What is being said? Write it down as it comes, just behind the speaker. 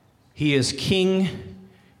He is King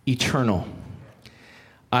eternal.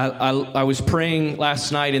 I was praying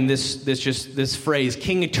last night, and this phrase,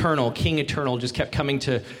 King eternal, just kept coming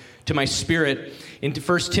to my spirit. In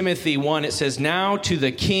 1 Timothy 1, it says, "Now to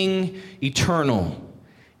the King eternal,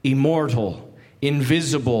 immortal,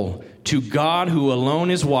 invisible, to God who alone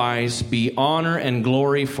is wise, be honor and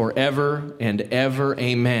glory forever and ever.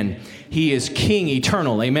 Amen." He is King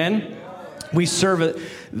eternal. Amen? We serve a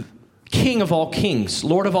King of all kings,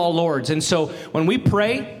 Lord of all lords. And so when we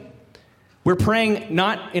pray, we're praying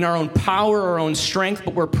not in our own power or our own strength,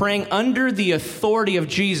 but we're praying under the authority of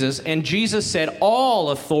Jesus. And Jesus said,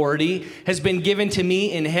 "All authority has been given to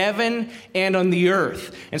me in heaven and on the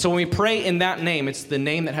earth." And so when we pray in that name, it's the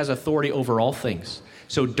name that has authority over all things.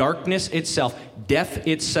 So darkness itself, death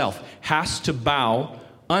itself, has to bow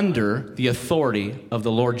under the authority of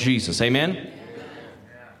the Lord Jesus. Amen? Amen.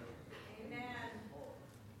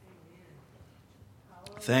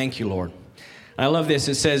 Thank you, Lord. I love this.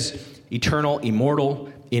 It says, eternal, immortal,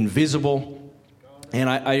 invisible. And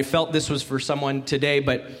I felt this was for someone today,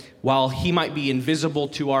 but while he might be invisible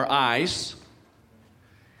to our eyes,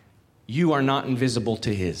 you are not invisible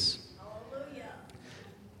to his.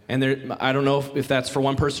 And I don't know if that's for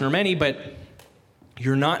one person or many, but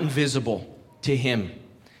you're not invisible to him.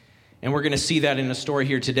 And we're going to see that in a story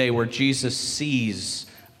here today where Jesus sees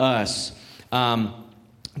us.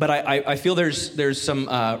 But I feel there's some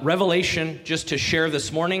revelation just to share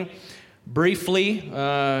this morning. Briefly,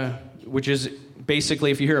 which is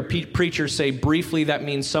basically, if you hear a preacher say briefly, that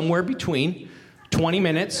means somewhere between 20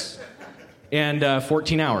 minutes and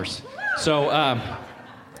 14 hours. So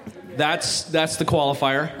that's the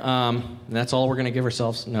qualifier. That's all we're going to give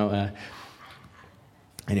ourselves. No.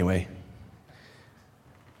 Anyway.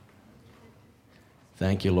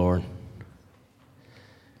 Thank you, Lord.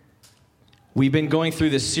 We've been going through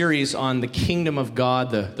this series on the kingdom of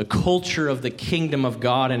God, the culture of the kingdom of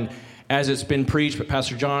God, and as it's been preached by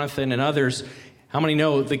Pastor Jonathan and others, how many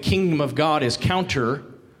know the kingdom of God is counter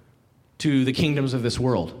to the kingdoms of this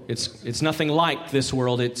world? It's nothing like this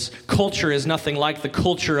world. Its culture is nothing like the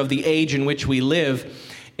culture of the age in which we live.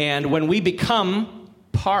 And when we become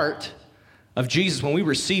part of Jesus, when we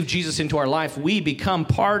receive Jesus into our life, we become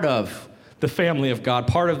part of the family of God,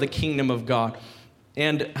 part of the kingdom of God.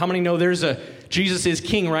 And how many know Jesus is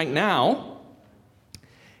king right now,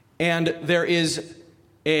 and there is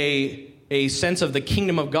a sense of the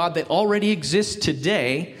kingdom of God that already exists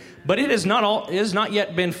today, but it has not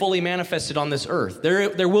yet been fully manifested on this earth.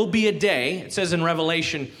 There will be a day, it says in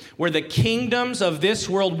Revelation, where the kingdoms of this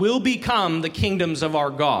world will become the kingdoms of our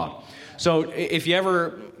God. So if you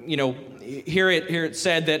ever, hear it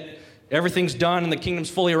said that everything's done and the kingdom's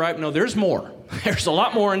fully arrived, no, there's more. There's a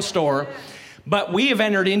lot more in store. But we have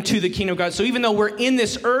entered into the kingdom of God. So even though we're in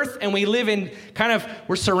this earth and we live in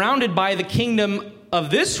we're surrounded by the kingdom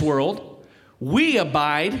of this world, we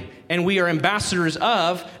abide and we are ambassadors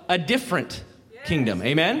of a different kingdom.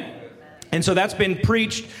 Amen? And so that's been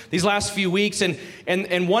preached these last few weeks.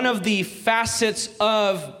 And one of the facets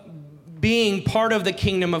of being part of the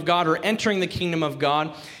kingdom of God or entering the kingdom of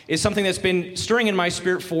God is something that's been stirring in my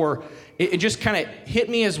spirit for... It just kind of hit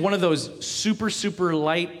me as one of those super, super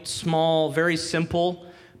light, small, very simple,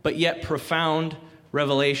 but yet profound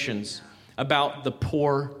revelations about the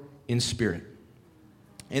poor in spirit.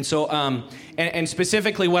 And so, and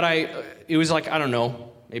specifically it was like, I don't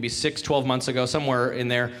know, maybe 12 months ago, somewhere in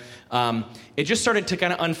there, it just started to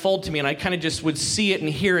kind of unfold to me, and I kind of just would see it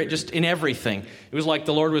and hear it just in everything. It was like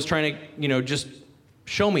the Lord was trying to, just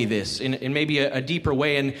show me this in maybe a deeper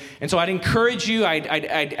way. And so I'd encourage you, I'd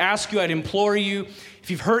ask you, I'd implore you, if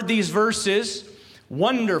you've heard these verses,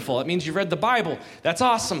 wonderful. It means you've read the Bible. That's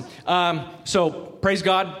awesome. So praise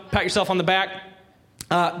God, pat yourself on the back,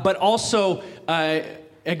 but also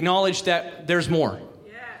acknowledge that there's more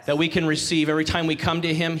that we can receive. Every time we come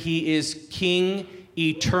to him, he is King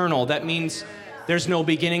eternal. That means there's no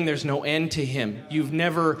beginning, there's no end to him. You've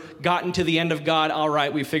never gotten to the end of God, all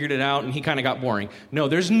right, we figured it out, and he kind of got boring. No,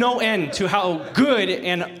 there's no end to how good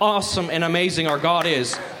and awesome and amazing our God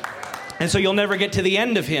is. And so you'll never get to the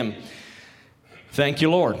end of him. Thank you,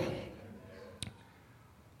 Lord.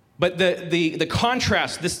 But the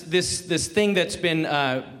contrast, this thing that's been,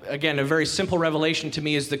 again, a very simple revelation to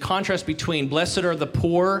me is the contrast between blessed are the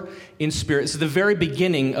poor in spirit. This is the very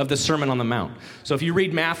beginning of the Sermon on the Mount. So if you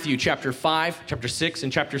read Matthew chapter 5, chapter 6,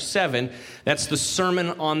 and chapter 7, that's the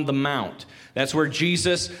Sermon on the Mount. That's where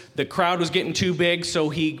Jesus, the crowd was getting too big, so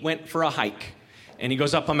he went for a hike. And he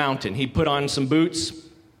goes up a mountain. He put on some boots.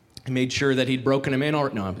 He made sure that he'd broken them in.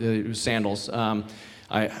 It was sandals. I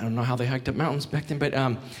don't know how they hiked up mountains back then, but...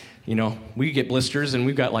 we get blisters, and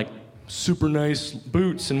we've got like super nice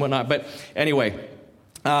boots and whatnot. But anyway,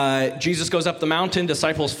 Jesus goes up the mountain,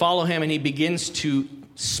 disciples follow him, and he begins to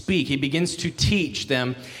speak. He begins to teach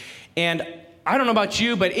them. And I don't know about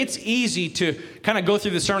you, but it's easy to kind of go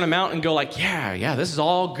through the Sermon on the Mount and go like, yeah, this is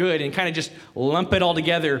all good, and kind of just lump it all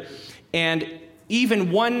together. And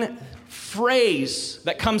even one phrase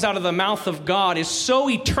that comes out of the mouth of God is so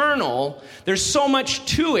eternal, there's so much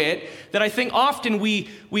to it, that I think often we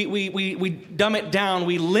dumb it down,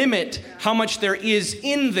 we limit how much there is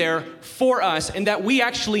in there for us, and that we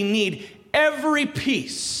actually need every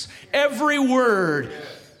piece, every word.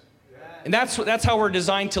 And that's how we're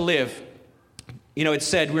designed to live. You know, it's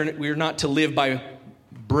said we're not to live by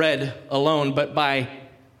bread alone, but by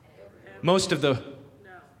most of the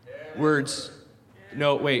words.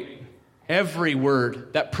 No, wait. Every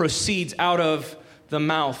word that proceeds out of the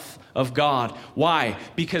mouth of God. Why?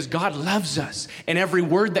 Because God loves us, and every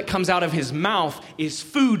word that comes out of his mouth is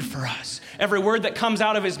food for us. Every word that comes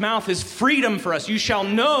out of his mouth is freedom for us. You shall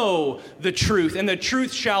know the truth, and the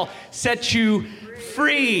truth shall set you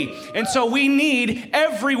free. And so we need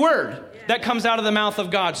every word that comes out of the mouth of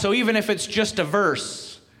God. So even if it's just a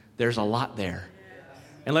verse, there's a lot there.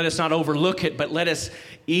 And let us not overlook it, but let us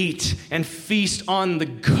eat and feast on the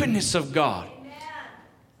goodness of God.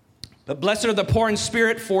 But blessed are the poor in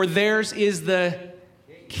spirit, for theirs is the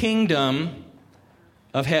kingdom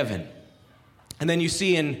of heaven. And then you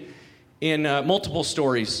see in multiple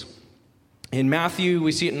stories. In Matthew,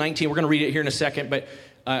 we see it in 19. We're going to read it here in a second, but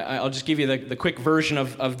I'll just give you the quick version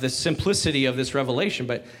of the simplicity of this revelation.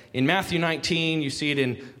 But in Matthew 19, you see it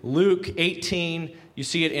in Luke 18, you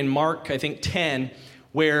see it in Mark, I think, 10,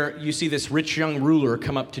 where you see this rich young ruler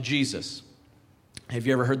come up to Jesus. Have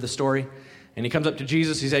you ever heard the story? And he comes up to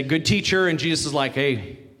Jesus, he said, "Good teacher," and Jesus is like,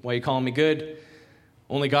 "Hey, why are you calling me good?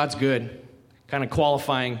 Only God's good." Kind of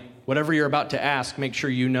qualifying whatever you're about to ask, make sure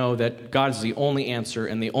you know that God is the only answer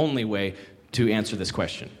and the only way to answer this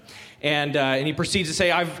question. And he proceeds to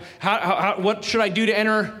say, what should I do to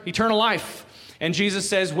enter eternal life? And Jesus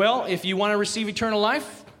says, well, if you want to receive eternal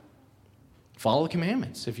life, follow the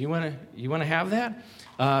commandments. If you want to have that,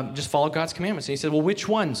 just follow God's commandments. And he said, well, which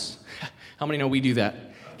ones? How many know we do that?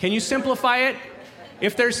 Can you simplify it?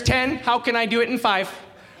 If there's 10, how can I do it in 5?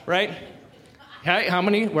 Right? How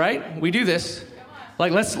many? Right? We do this.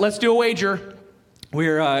 Like, let's do a wager.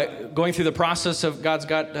 We're going through the process of God's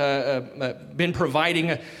been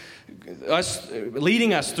providing us,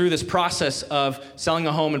 leading us through this process of selling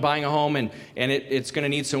a home and buying a home, and it's going to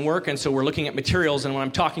need some work, and so we're looking at materials, and when I'm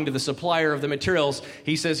talking to the supplier of the materials,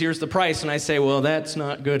 he says, here's the price, and I say, well, that's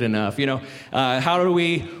not good enough. How do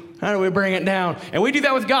we bring it down? And we do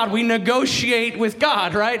that with God. We negotiate with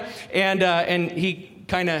God, right? And he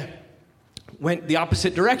kind of went the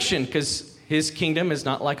opposite direction, because his kingdom is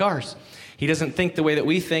not like ours. He doesn't think the way that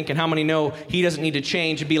we think, and how many know he doesn't need to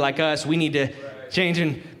change and be like us? We need to change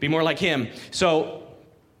and be more like him. So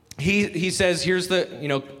he says, here's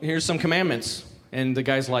some commandments. And the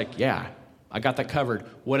guy's like, yeah, I got that covered.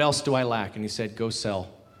 What else do I lack? And he said, go sell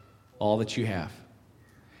all that you have.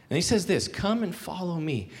 And he says this, come and follow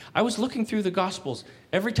me. I was looking through the Gospels.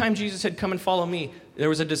 Every time Jesus said, come and follow me, there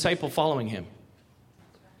was a disciple following him.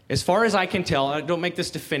 As far as I can tell, I don't make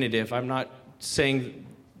this definitive. I'm not saying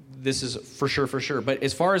this is for sure. But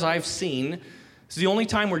as far as I've seen, this is the only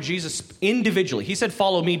time where Jesus individually, he said,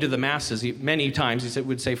 follow me to the masses. Many times he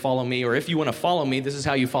would say, follow me, or if you want to follow me, this is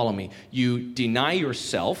how you follow me. You deny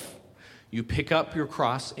yourself, you pick up your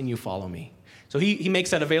cross, and you follow me. So he makes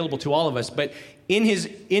that available to all of us. But in his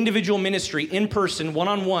individual ministry, in person,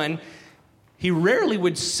 one-on-one, he rarely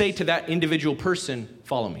would say to that individual person,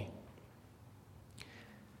 follow me.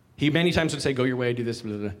 He many times would say, go your way, do this,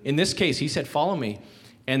 blah, blah, blah. In this case, he said, follow me.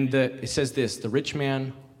 And it says this, the rich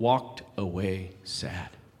man walked away sad.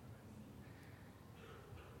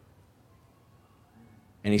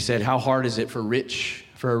 And he said, how hard is it for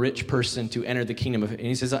a rich person to enter the kingdom of heaven? And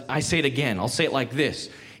he says, I say it again. I'll say it like this.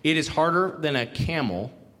 It is harder than a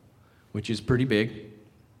camel, which is pretty big,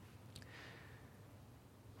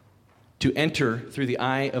 to enter through the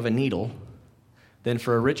eye of a needle than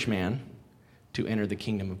for a rich man to enter the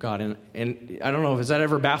kingdom of God. And I don't know, has that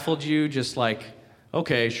ever baffled you? Just like,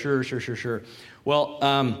 okay, sure. Well,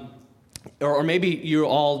 or maybe you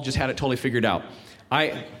all just had it totally figured out.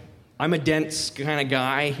 I'm a dense kind of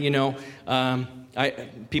guy,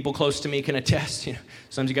 people close to me can attest.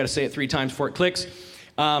 Sometimes you got to say it 3 times before it clicks.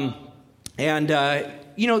 Part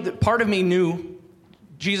of me knew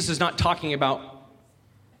Jesus is not talking about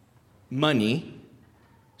money.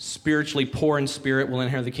 Spiritually poor in spirit will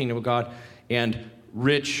inherit the kingdom of God, and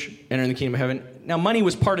rich enter the kingdom of heaven. Now, money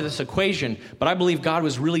was part of this equation, but I believe God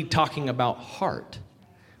was really talking about heart.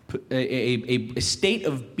 a state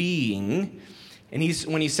of being. And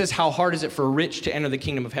when he says, how hard is it for a rich to enter the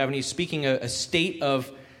kingdom of heaven, he's speaking a state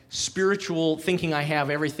of spiritual thinking I have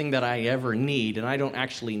everything that I ever need, and I don't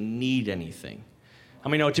actually need anything. I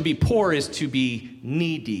mean, to be poor is to be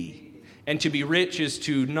needy, and to be rich is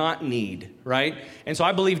to not need, right? And so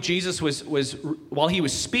I believe Jesus was while he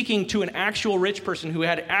was speaking to an actual rich person who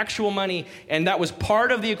had actual money, and that was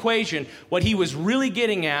part of the equation, what he was really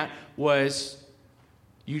getting at was,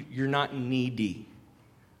 you're not needy.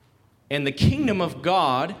 And the kingdom of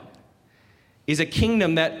God is a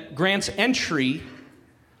kingdom that grants entry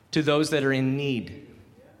to those that are in need,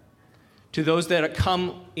 to those that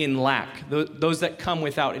come in lack, those that come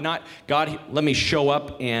without. And not, God, let me show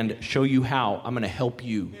up and show you how. I'm going to help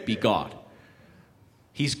you be God.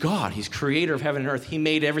 He's God. He's creator of heaven and earth. He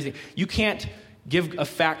made everything. You can't give a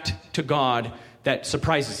fact to God that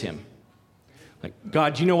surprises him. Like,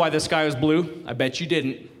 God, do you know why the sky was blue? I bet you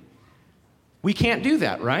didn't. We can't do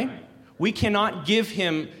that, right? We cannot give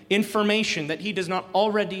him information that he does not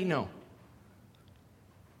already know.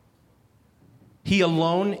 He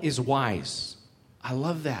alone is wise. I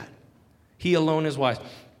love that. He alone is wise.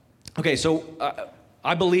 Okay, so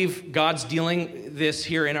I believe God's dealing this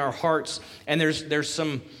here in our hearts, and there's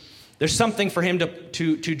something for him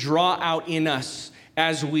to draw out in us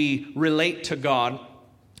as we relate to God.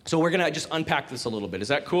 So we're going to just unpack this a little bit. Is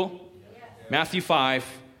that cool? Yeah. Matthew 5,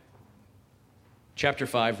 chapter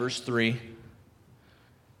 5, verse 3.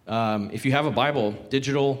 If you have a Bible,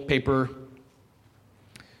 digital, paper,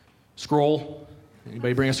 scroll.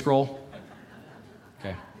 Anybody bring a scroll?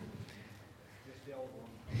 Okay.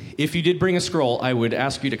 If you did bring a scroll, I would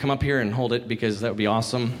ask you to come up here and hold it, because that would be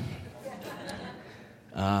awesome.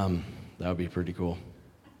 That would be pretty cool.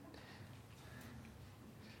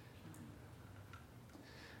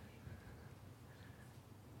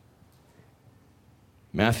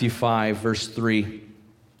 Matthew 5, verse 3.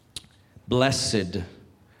 Blessed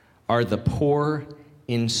are the poor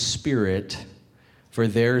in spirit, for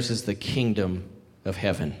theirs is the kingdom of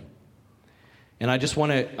heaven. And I'm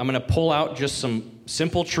going to pull out just some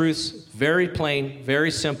simple truths, very plain,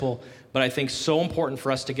 very simple, but I think so important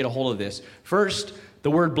for us to get a hold of this. First,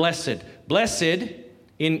 the word blessed. Blessed,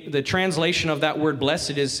 in the translation of that word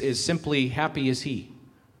blessed, is simply happy is he,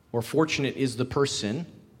 or fortunate is the person.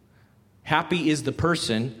 Happy is the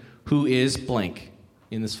person who is blank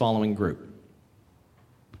in this following group.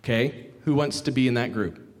 Okay? Who wants to be in that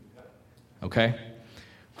group? Okay?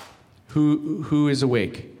 Who is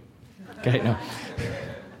awake? Okay, no.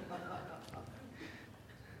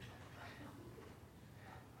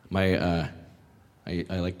 I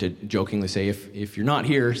like to jokingly say, if you're not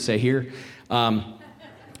here, say here. I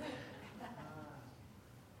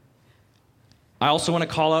also want to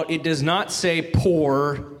call out, it does not say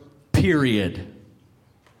poor, period.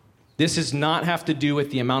 This does not have to do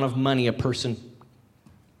with the amount of money a person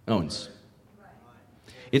owns.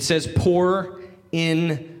 It says poor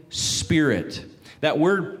in spirit. That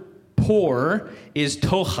word poor is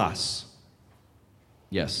tochas.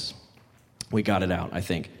 Yes, we got it out, I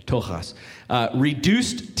think. Tochas.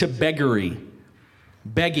 Reduced to beggary,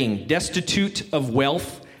 begging, destitute of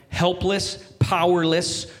wealth, helpless,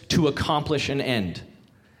 powerless to accomplish an end.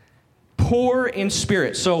 Poor in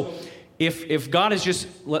spirit. So if God is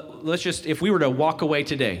if we were to walk away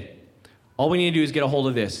today, all we need to do is get a hold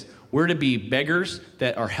of this. We're to be beggars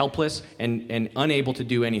that are helpless and unable to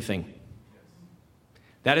do anything.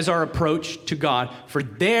 That is our approach to God. For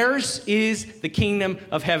theirs is the kingdom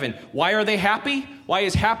of heaven. Why are they happy? Why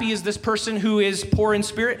is happy is this person who is poor in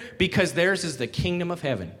spirit? Because theirs is the kingdom of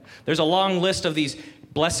heaven. There's a long list of these.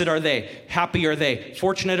 Blessed are they. Happy are they.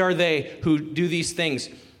 Fortunate are they who do these things.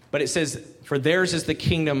 But it says, for theirs is the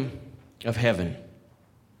kingdom of heaven.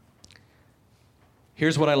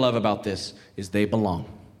 Here's what I love about this, is they belong.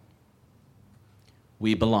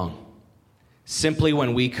 We belong. Simply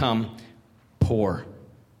when we come poor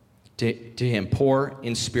to him, poor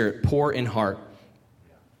in spirit, poor in heart.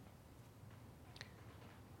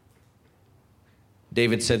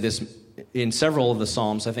 David said this in several of the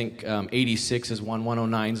Psalms. I think 86 is one,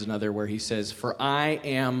 109 is another, where he says, for I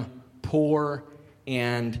am poor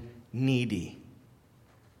and needy.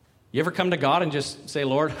 You ever come to God and just say,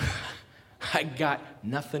 Lord, I got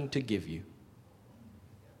nothing to give you?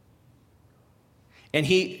 And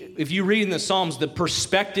if you read in the Psalms, the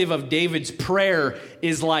perspective of David's prayer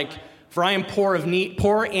is like, for I am poor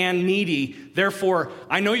and needy, therefore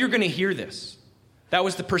I know you're going to hear this. That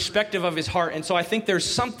was the perspective of his heart. And so I think there's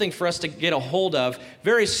something for us to get a hold of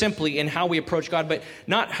very simply in how we approach God, but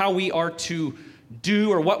not how we are to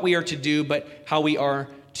do or what we are to do, but how we are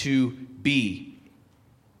to be.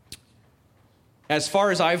 As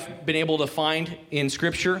far as I've been able to find in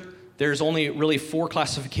Scripture, there's only really 4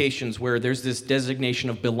 classifications where there's this designation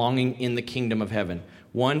of belonging in the kingdom of heaven.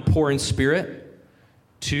 1, poor in spirit.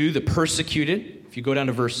 2, the persecuted. If you go down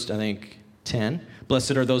to verse, I think, 10,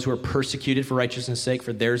 blessed are those who are persecuted for righteousness' sake,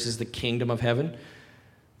 for theirs is the kingdom of heaven.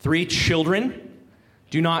 3, children.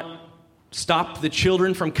 Do not stop the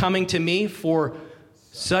children from coming to me, for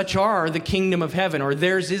such are the kingdom of heaven, or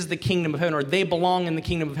theirs is the kingdom of heaven, or they belong in the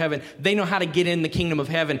kingdom of heaven. They know how to get in the kingdom of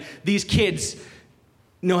heaven. These kids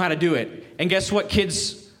know how to do it. And guess what,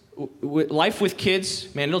 kids? Life with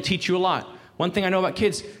kids, man, it'll teach you a lot. One thing I know about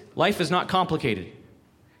kids, life is not complicated.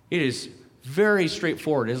 It is very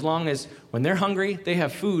straightforward. As long as when they're hungry, they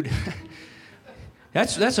have food.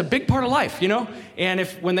 That's a big part of life, you know? And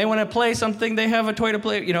if when they want to play something, they have a toy to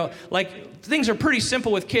play, you know, like things are pretty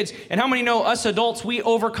simple with kids. And how many know us adults, we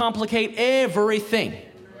overcomplicate everything,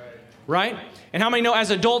 right? And how many know as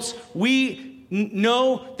adults, we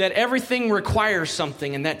know that everything requires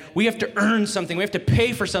something and that we have to earn something, we have to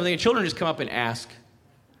pay for something, and children just come up and ask,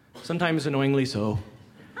 sometimes annoyingly so.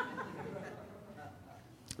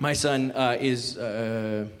 My son is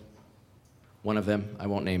one of them. I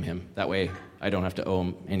won't name him. That way I don't have to owe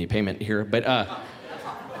him any payment here. But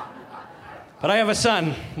I have a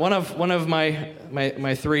son, one of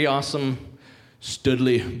my 3 awesome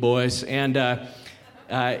Studley boys, and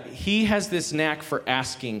he has this knack for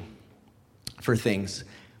asking for things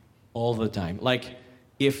all the time. Like,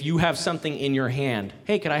 if you have something in your hand,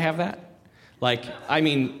 hey, could I have that? Like, I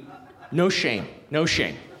mean, no shame.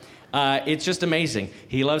 It's just amazing.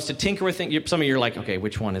 He loves to tinker with things. Some of you are like, okay,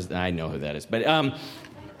 which one is that? I know who that is. But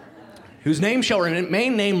whose name shall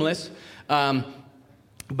remain nameless.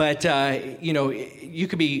 But you know, you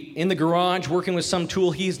could be in the garage working with some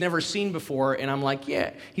tool he's never seen before, and I'm like,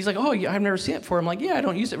 yeah. He's like, oh, yeah, I've never seen it before. I'm like, yeah, I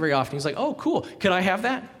don't use it very often. He's like, oh, cool. Could I have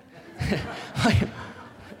that? Like,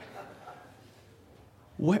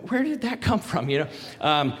 where did that come from? You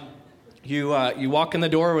know, you walk in the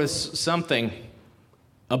door with something,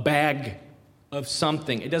 a bag of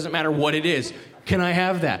something. It doesn't matter what it is. Can I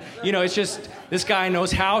have that? You know, it's just this guy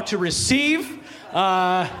knows how to receive.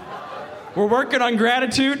 We're working on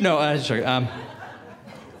gratitude. No, sorry.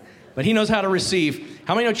 But he knows how to receive.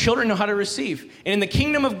 How many know children know how to receive? And in the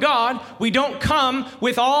kingdom of God, we don't come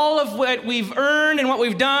with all of what we've earned and what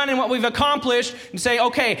we've done and what we've accomplished and say,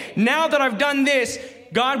 okay, now that I've done this,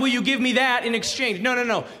 God, will you give me that in exchange?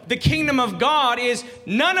 No. The kingdom of God is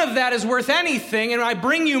none of that is worth anything, and I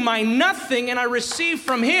bring you my nothing, and I receive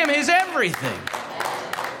from him his everything.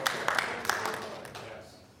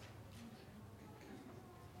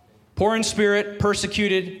 Poor in spirit,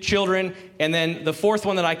 persecuted, children, and then the 4th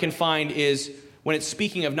one that I can find is when it's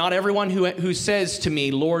speaking of not everyone who says to me,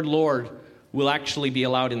 Lord, Lord, will actually be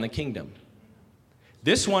allowed in the kingdom.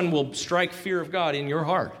 This one will strike fear of God in your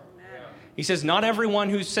heart. He says, not everyone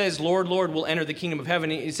who says, Lord, Lord, will enter the kingdom of heaven.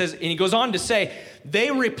 He says, and he goes on to say, they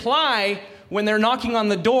reply when they're knocking on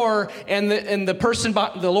the door, and the person,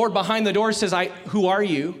 the Lord behind the door says, who are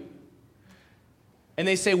you? And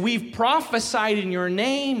they say, we've prophesied in your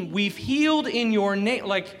name. We've healed in your name.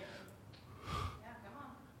 Like,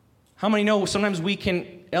 how many know sometimes we can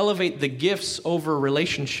elevate the gifts over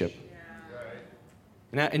relationship?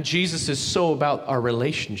 And Jesus is so about our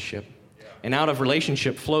relationship. And out of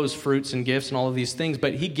relationship flows fruits and gifts and all of these things.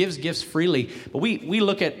 But he gives gifts freely. But we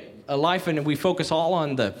look at a life and we focus all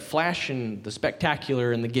on the flash and the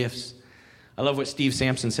spectacular and the gifts. I love what Steve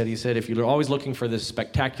Sampson said. He said, if you're always looking for the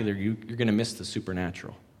spectacular, you're going to miss the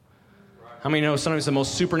supernatural. How many know sometimes the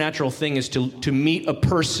most supernatural thing is to meet a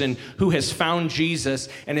person who has found Jesus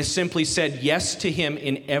and has simply said yes to him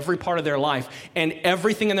in every part of their life, and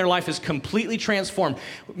everything in their life is completely transformed.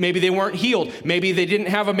 Maybe they weren't healed. Maybe they didn't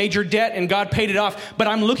have a major debt and God paid it off. But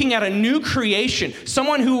I'm looking at a new creation,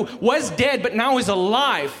 someone who was dead but now is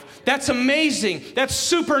alive. That's amazing. That's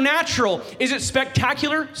supernatural. Is it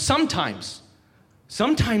spectacular? Sometimes.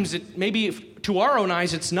 Sometimes it maybe to our own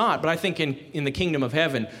eyes it's not, but I think in the kingdom of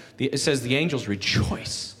heaven, it says the angels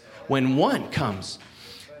rejoice when one comes.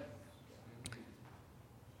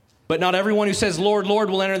 But not everyone who says, Lord, Lord,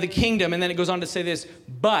 will enter the kingdom. And then it goes on to say this,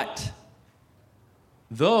 but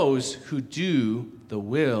those who do the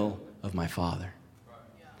will of my Father.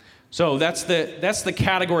 So that's the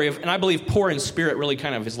category of, and I believe poor in spirit really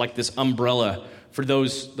kind of is like this umbrella for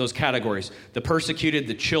those categories. The persecuted,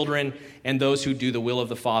 the children, and those who do the will of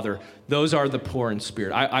the Father. Those are the poor in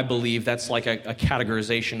spirit. I believe that's like a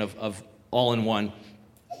categorization of all in one.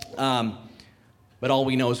 But all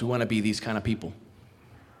we know is we want to be these kind of people.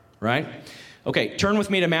 Right? Okay, turn with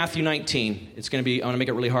me to Matthew 19. It's going to be, I'm going to make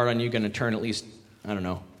it really hard on you. Going to turn at least,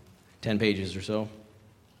 10 pages or so.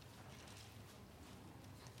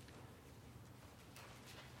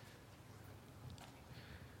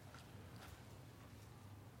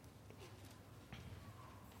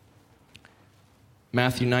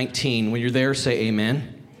 Matthew 19. When you're there, say amen.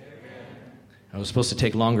 Amen. I was supposed to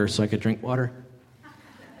take longer so I could drink water.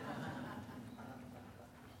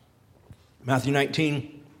 Matthew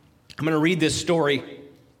 19. I'm going to read this story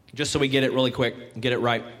just so we get it really quick, get it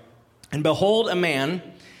right. And behold, a man,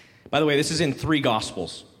 by the way, this is in 3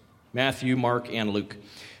 Gospels, Matthew, Mark, and Luke.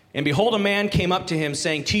 And behold, a man came up to him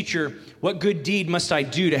saying, Teacher, what good deed must I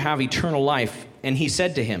do to have eternal life? And he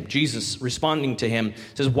said to him, Jesus responding to him,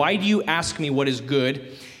 says, Why do you ask me what is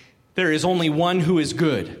good? There is only one who is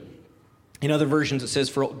good. In other versions, it says,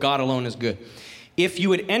 for God alone is good. If you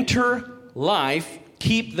would enter life,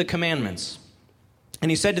 keep the commandments. And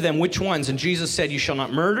he said to them, which ones? And Jesus said, you shall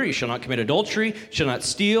not murder, you shall not commit adultery, you shall not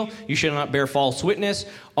steal, you shall not bear false witness,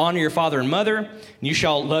 honor your father and mother, and you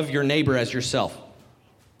shall love your neighbor as yourself.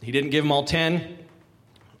 He didn't give them all 10.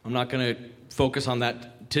 I'm not going to focus on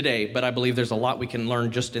that today, but I believe there's a lot we can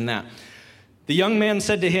learn just in that. The young man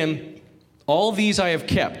said to him, all these I have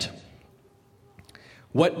kept.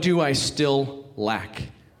 What do I still lack?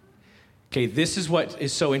 Okay, this is what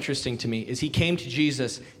is so interesting to me, is he came to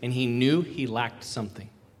Jesus and he knew he lacked something.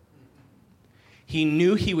 He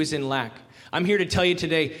knew he was in lack. I'm here to tell you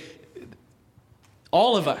today,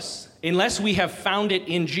 all of us, unless we have found it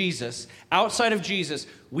in Jesus, outside of Jesus,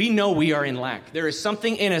 we know we are in lack. There is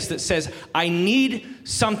something in us that says, I need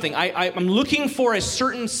something. I'm looking for a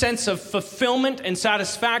certain sense of fulfillment and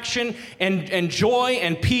satisfaction and joy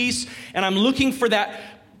and peace, and I'm looking for that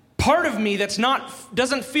part of me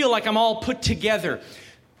doesn't feel like I'm all put together.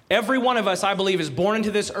 Every one of us, I believe, is born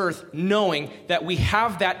into this earth knowing that we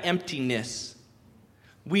have that emptiness.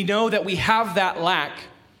 We know that we have that lack.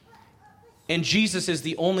 And Jesus is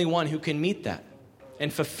the only one who can meet that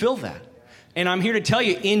and fulfill that. And I'm here to tell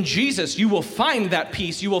you, in Jesus, you will find that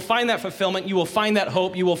peace. You will find that fulfillment. You will find that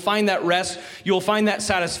hope. You will find that rest. You will find that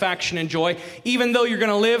satisfaction and joy. Even though you're going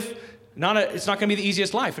to live, it's not going to be the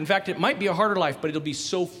easiest life. In fact, it might be a harder life, but it'll be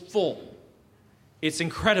so full. It's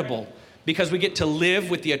incredible because we get to live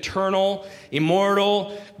with the eternal,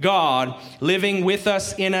 immortal God living with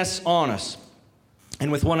us, in us, on us,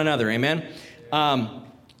 and with one another. Amen?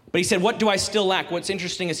 But he said, what do I still lack? What's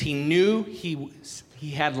interesting is he knew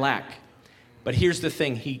he had lack. But here's the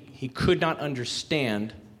thing. He could not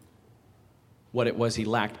understand what it was he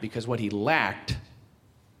lacked, because what he lacked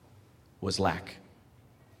was lack.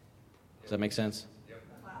 Does that make sense? Yep.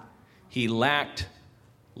 He lacked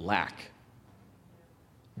lack.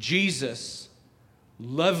 Jesus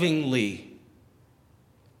lovingly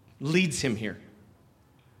leads him here.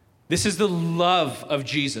 This is the love of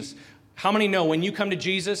Jesus. How many know when you come to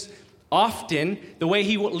Jesus, often the way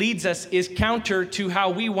he leads us is counter to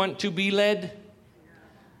how we want to be led?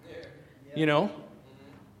 You know,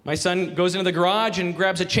 my son goes into the garage and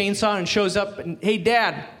grabs a chainsaw and shows up and, hey,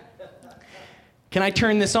 Dad, can I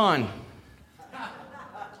turn this on?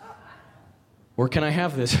 Or can I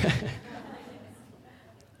have this?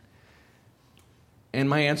 And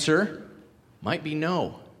my answer might be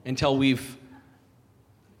no, until we've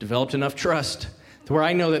developed enough trust to where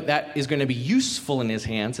I know that is going to be useful in his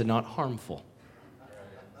hands and not harmful.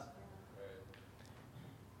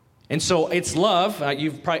 And so it's love. I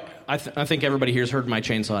think everybody here has heard my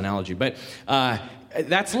chainsaw analogy, but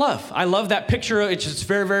that's love. I love that picture. It's just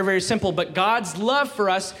very, very, very simple. But God's love for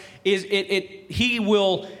us is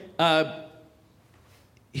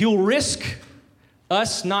He'll risk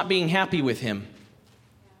us not being happy with him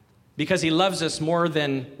because he loves us more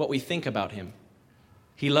than what we think about him.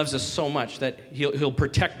 He loves us so much that he'll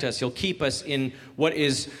protect us. He'll keep us in what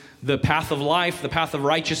is the path of life, the path of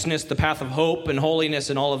righteousness, the path of hope and holiness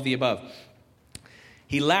and all of the above.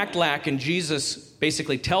 He lacked lack, and Jesus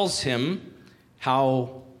basically tells him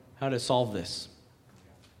how to solve this.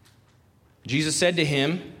 Jesus said to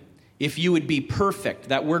him, if you would be perfect,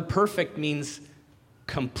 that word perfect means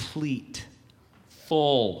complete,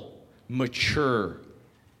 full, mature.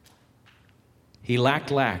 He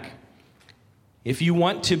lacked lack. If you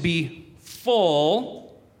want to be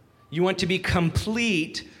full, you want to be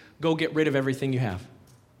complete, go get rid of everything you have.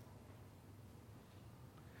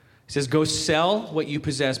 He says, go sell what you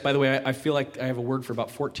possess. By the way, I feel like I have a word for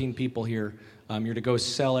about 14 people here. You're to go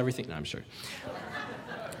sell everything. No, I'm sorry.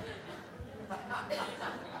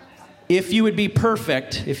 If you would be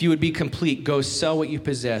perfect, if you would be complete, go sell what you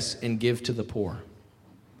possess and give to the poor.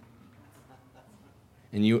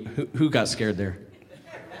 And who got scared there?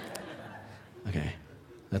 Okay,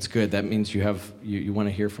 that's good. That means you want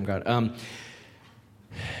to hear from God.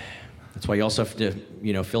 That's why you also have to,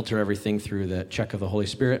 filter everything through the check of the Holy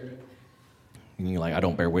Spirit. And you're like, I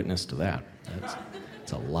don't bear witness to that.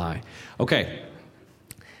 That's a lie. Okay.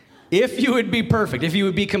 If you would be perfect, if you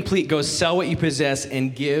would be complete, go sell what you possess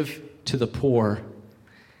and give to the poor,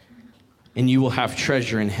 and you will have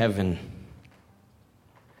treasure in heaven.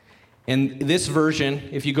 And this version,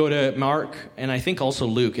 if you go to Mark, and I think also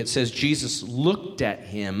Luke, it says Jesus looked at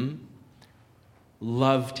him,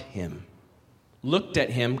 loved him. Looked at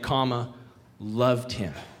him, comma, loved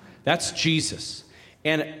him. That's Jesus.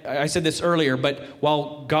 And I said this earlier, but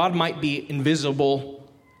while God might be invisible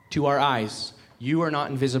to our eyes, you are not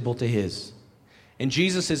invisible to his. And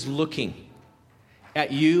Jesus is looking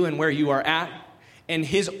at you and where you are at, and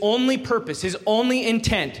his only purpose, his only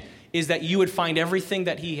intent is that you would find everything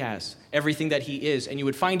that he has, everything that he is, and you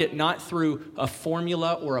would find it not through a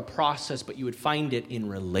formula or a process, but you would find it in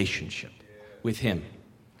relationship with him.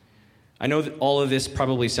 I know that all of this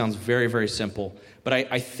probably sounds very, very simple, but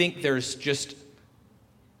I think there's just,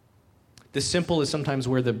 the simple is sometimes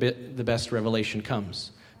where the best revelation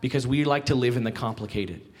comes, because we like to live in the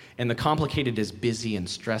complicated. And the complicated is busy and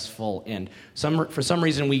stressful, and for some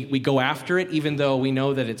reason we go after it even though we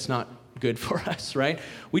know that it's not good for us, right?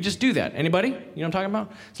 We just do that. Anybody? You know what I'm talking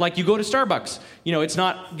about? It's like you go to Starbucks. You know, it's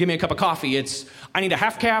not, give me a cup of coffee. It's, I need a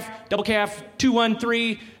half calf, double calf,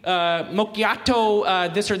 213,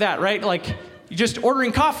 macchiato, this or that, right? Like, just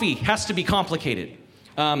ordering coffee has to be complicated.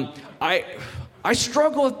 I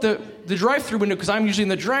struggle at the drive-thru window because I'm usually in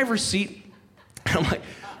the driver's seat. And I'm like,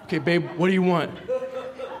 okay, babe, what do you want?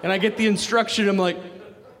 And I get the instruction. I'm like,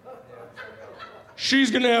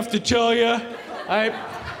 she's going to have to tell you.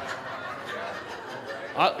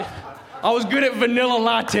 I was good at vanilla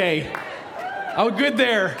latte. I was good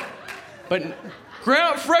there. But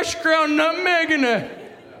fresh ground nutmeg and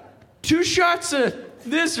 2 shots of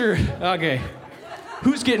this or... Okay.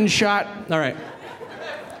 Who's getting shot? All right.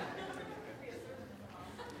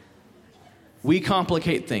 We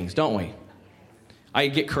complicate things, don't we? I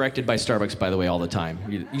get corrected by Starbucks, by the way, all the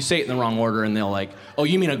time. You say it in the wrong order, and they'll like, oh,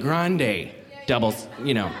 you mean a grande? Double,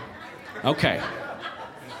 you know. Okay.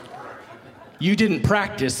 You didn't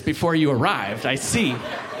practice before you arrived, I see.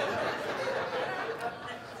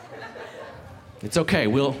 It's okay,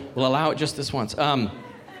 we'll allow it just this once.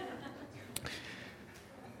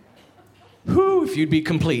 If you'd be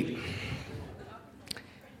complete.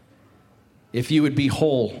 If you would be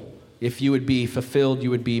whole. If you would be fulfilled, you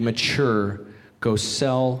would be mature. Go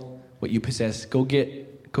sell what you possess. Go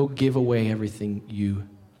give away everything you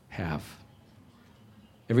have.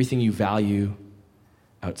 Everything you value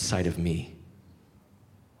outside of me.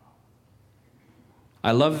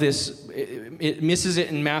 I love this. It misses it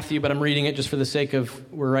in Matthew, but I'm reading it just for the sake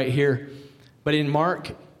of we're right here. But in Mark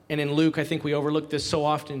and in Luke, I think we overlook this so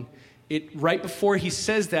often. Right before he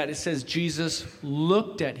says that, it says Jesus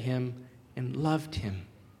looked at him and loved him.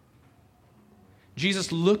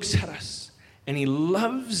 Jesus looks at us and he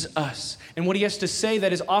loves us. And what he has to say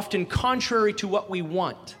that is often contrary to what we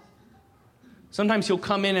want. Sometimes he'll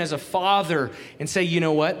come in as a father and say, you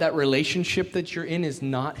know what, that relationship that you're in is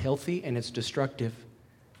not healthy and it's destructive.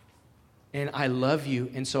 And I love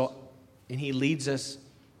you. And he leads us.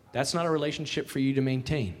 That's not a relationship for you to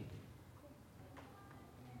maintain.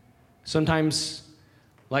 Sometimes,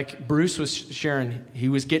 like Bruce was sharing, he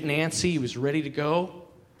was getting antsy, he was ready to go.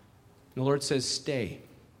 And the Lord says, stay.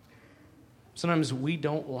 Sometimes we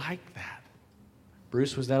don't like that.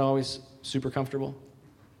 Bruce, was that always super comfortable?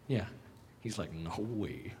 Yeah. He's like, no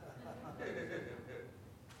way.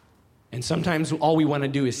 And sometimes all we want to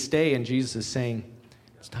do is stay, and Jesus is saying,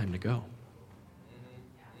 it's time to go.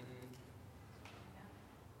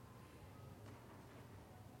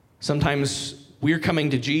 Sometimes we're coming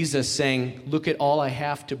to Jesus saying, look at all I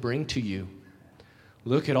have to bring to you.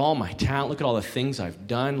 Look at all my talent. Look at all the things I've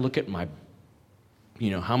done. Look at my,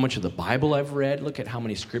 how much of the Bible I've read. Look at how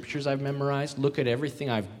many scriptures I've memorized. Look at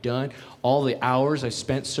everything I've done. All the hours I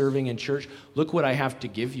spent serving in church. Look what I have to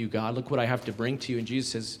give you, God. Look what I have to bring to you. And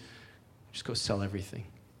Jesus says, just go sell everything.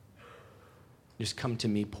 Just come to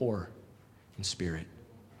me poor in spirit.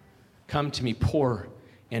 Come to me poor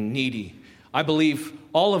and needy. I believe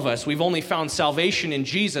all of us, we've only found salvation in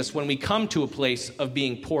Jesus when we come to a place of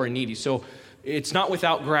being poor and needy. So it's not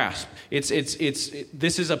without grasp. This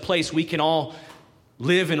is a place we can all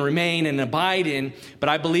live and remain and abide in. But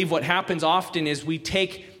I believe what happens often is we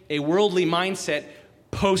take a worldly mindset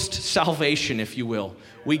post-salvation, if you will.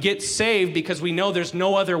 We get saved because we know there's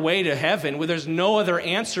no other way to heaven, where there's no other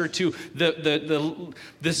answer to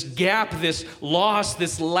this gap, this loss,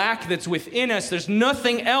 this lack that's within us. There's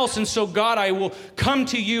nothing else. And so, God, I will come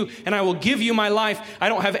to you and I will give you my life. I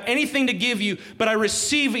don't have anything to give you, but I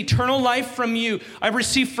receive eternal life from you. I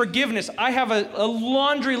receive forgiveness. I have a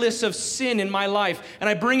laundry list of sin in my life, and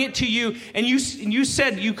I bring it to you. And you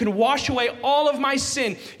said you can wash away all of my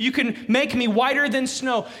sin. You can make me whiter than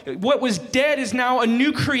snow. What was dead is now a new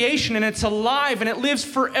new creation and it's alive and it lives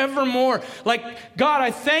forevermore. Like, God,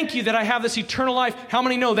 I thank you that I have this eternal life. How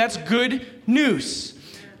many know that's good news?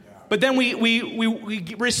 But then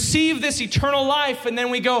we receive this eternal life and then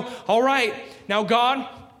we go, all right, now God,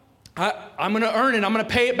 I'm going to earn it. I'm going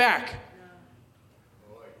to pay it back.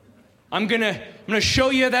 I'm going to show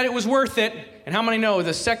you that it was worth it. And how many know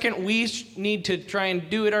the second we need to try and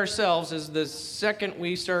do it ourselves is the second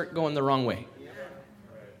we start going the wrong way.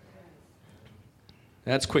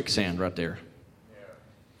 That's quicksand right there.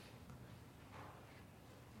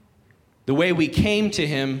 The way we came to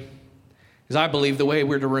him is, I believe, the way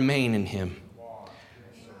we're to remain in him.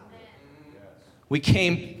 We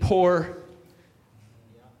came poor,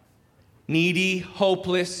 needy,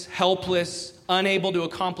 hopeless, helpless, unable to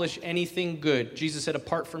accomplish anything good. Jesus said,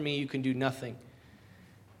 apart from me, you can do nothing.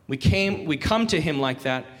 We come to him like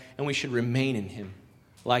that, and we should remain in him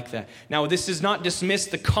like that. Now, this does not dismiss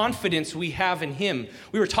the confidence we have in him.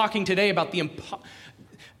 We were talking today about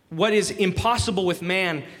what is impossible with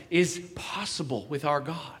man is possible with our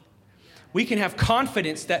God. We can have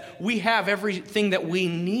confidence that we have everything that we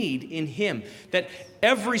need in him. That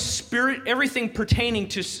everything pertaining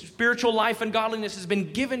to spiritual life and godliness has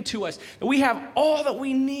been given to us. That we have all that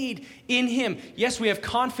we need in him. Yes, we have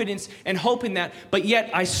confidence and hope in that, but yet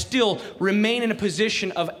I still remain in a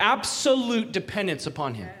position of absolute dependence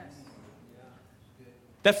upon him.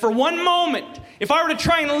 That for one moment, if I were to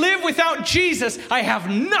try and live without Jesus, I have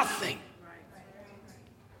nothing.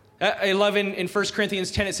 I love in 1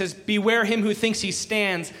 Corinthians 10, it says, beware him who thinks he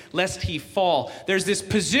stands, lest he fall. There's this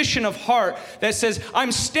position of heart that says,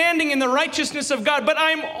 I'm standing in the righteousness of God, but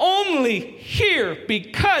I'm only here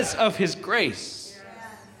because of his grace.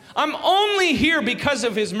 I'm only here because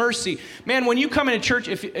of his mercy. Man, when you come into church,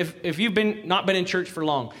 if you've not been in church for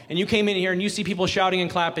long, and you came in here and you see people shouting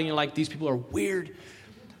and clapping, you're like, these people are weird.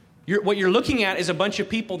 What you're looking at is a bunch of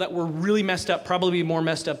people that were really messed up, probably more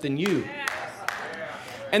messed up than you.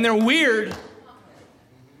 And they're weird,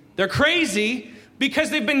 they're crazy,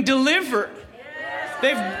 because they've been delivered.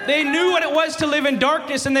 They knew what it was to live in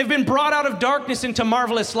darkness, and they've been brought out of darkness into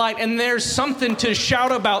marvelous light. And there's something to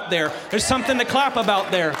shout about there. There's something to clap about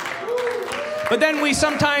there. But then we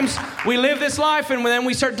live this life, and then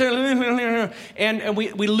we start to, and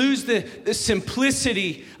we lose the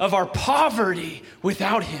simplicity of our poverty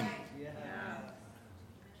without him.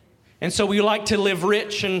 And so we like to live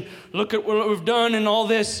rich and look at what we've done and all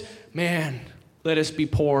this. Man, let us be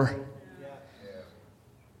poor.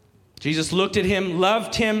 Jesus looked at him,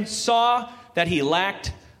 loved him, saw that he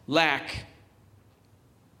lacked lack.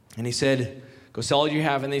 And he said, go sell all you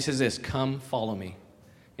have. And then he says this, come follow me.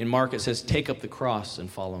 In Mark it says, take up the cross and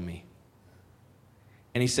follow me.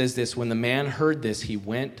 And he says this, when the man heard this, he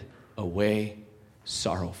went away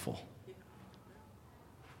sorrowful.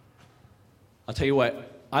 I'll tell you what.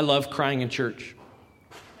 I love crying in church.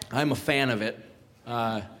 I'm a fan of it.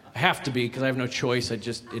 I have to be because I have no choice.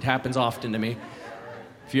 It happens often to me.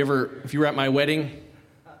 If you were at my wedding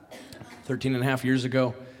 13 and a half years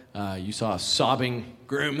ago, you saw a sobbing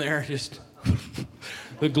groom there. Just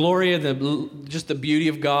the glory of just the beauty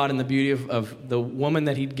of God and the beauty of the woman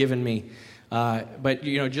that he'd given me. But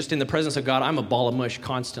just in the presence of God, I'm a ball of mush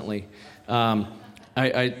constantly.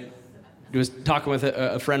 I was talking with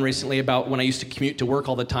a friend recently about when I used to commute to work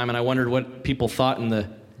all the time, and I wondered what people thought in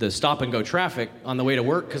the stop-and-go traffic on the way to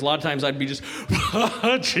work, because a lot of times I'd be just,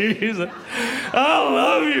 oh, Jesus, I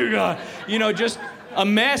love you, God. Just a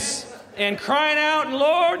mess and crying out, and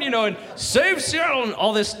Lord, and save Seattle, and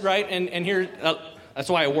all this, right? And here, that's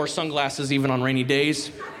why I wore sunglasses even on rainy days.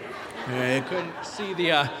 I couldn't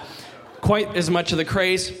see quite as much of the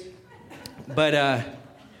craze, but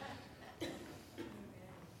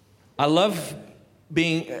I love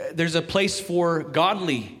there's a place for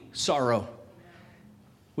godly sorrow,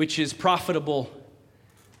 which is profitable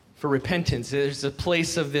for repentance. There's a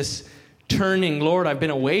place of this turning, Lord, I've been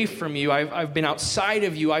away from you. I've been outside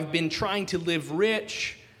of you. I've been trying to live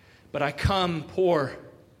rich, but I come poor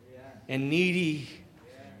and needy,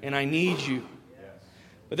 and I need you.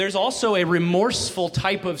 But there's also a remorseful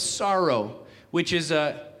type of sorrow, which is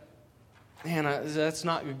that's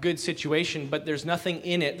not a good situation, but there's nothing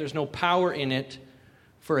in it. There's no power in it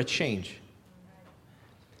for a change.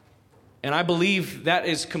 And I believe that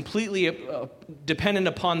is completely dependent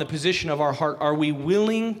upon the position of our heart. Are we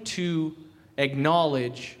willing to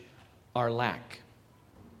acknowledge our lack?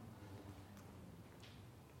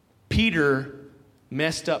 Peter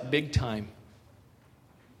messed up big time,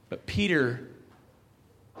 but Peter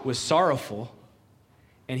was sorrowful,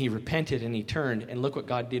 and he repented and he turned, and look what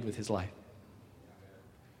God did with his life.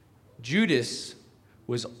 Judas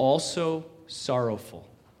was also sorrowful.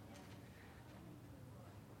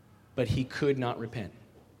 but he could not repent.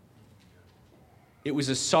 It was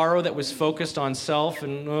a sorrow that was focused on self,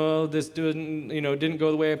 and this didn't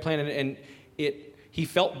go the way I planned, and he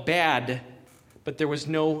felt bad, but there was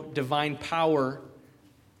no divine power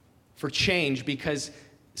for change because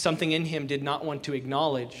something in him did not want to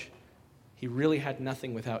acknowledge he really had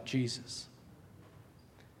nothing without Jesus.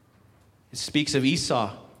 It speaks of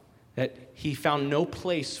Esau, that he found no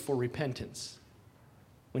place for repentance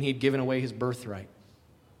when he had given away his birthright.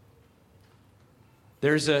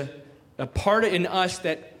 There's a part in us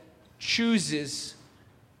that chooses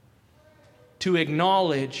to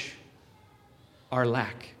acknowledge our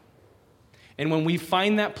lack. And when we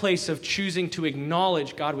find that place of choosing to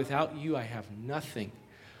acknowledge, God, without you, I have nothing.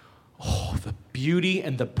 Oh, the beauty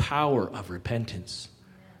and the power of repentance.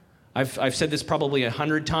 I've said this probably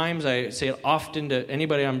 100 times. I say it often to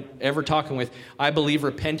anybody I'm ever talking with. I believe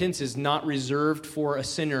repentance is not reserved for a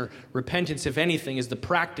sinner. Repentance, if anything, is the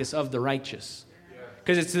practice of the righteous.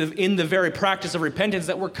 Because it's in the very practice of repentance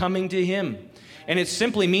that we're coming to him. And it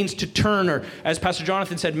simply means to turn, or as Pastor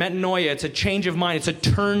Jonathan said, metanoia. It's a change of mind. It's a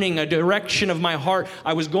turning, a direction of my heart.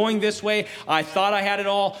 I was going this way. I thought I had it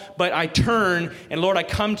all, but I turn, and Lord, I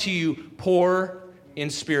come to you poor in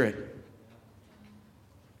spirit.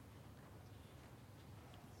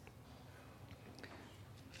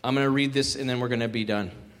 I'm going to read this, and then we're going to be done.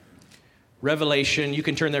 Revelation, you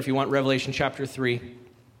can turn there if you want, Revelation chapter 3.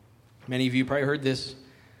 Many of you probably heard this.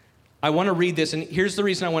 I want to read this, and here's the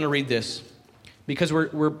reason I want to read this. Because we're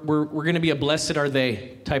going to be a blessed are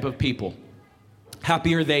they type of people.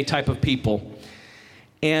 Happy are they type of people.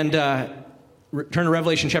 And turn to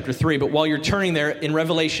Revelation chapter 3. But while you're turning there, in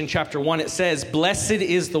Revelation chapter 1, it says, blessed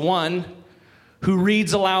is the one who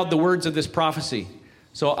reads aloud the words of this prophecy.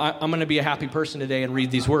 So I'm going to be a happy person today and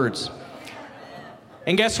read these words.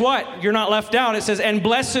 And guess what? You're not left out. It says, and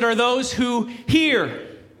blessed are those who hear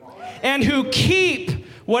and who keep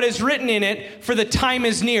what is written in it, for the time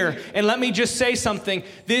is near. And let me just say something.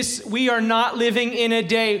 We are not living in a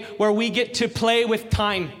day where we get to play with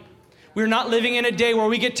time. We're not living in a day where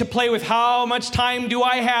we get to play with how much time do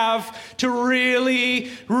I have to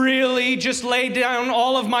really, really just lay down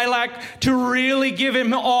all of my lack, to really give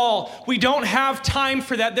him all. We don't have time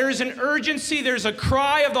for that. There is an urgency, there's a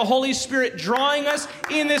cry of the Holy Spirit drawing us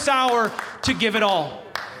in this hour to give it all.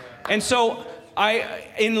 And so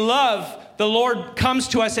in love, the Lord comes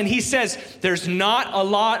to us and he says, there's not a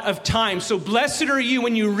lot of time. So blessed are you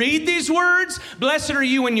when you read these words. Blessed are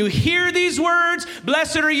you when you hear these words.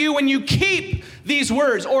 Blessed are you when you keep these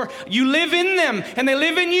words, or you live in them and they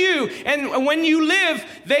live in you. And when you live,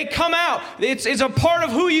 they come out. It's a part of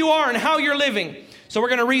who you are and how you're living. So we're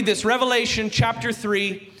going to read this. Revelation chapter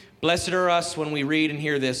 3. Blessed are us when we read and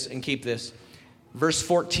hear this and keep this. Verse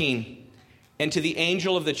 14. And to the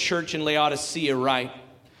angel of the church in Laodicea write,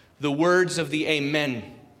 the words of the Amen,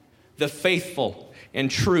 the faithful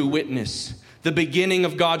and true witness, the beginning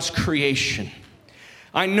of God's creation.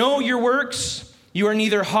 I know your works. You are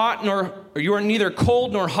neither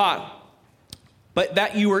cold nor hot, but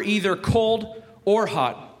that you are either cold or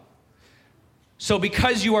hot. So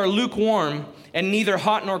because you are lukewarm and neither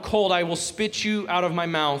hot nor cold, I will spit you out of my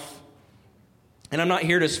mouth. And I'm not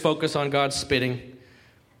here to focus on God spitting,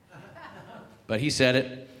 but he said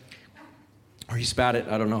it. Or he spat it,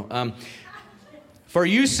 I don't know. For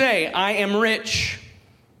you say, I am rich.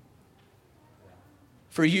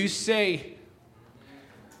 For you say,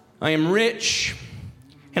 I am rich,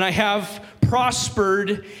 and I have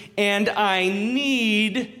prospered, and I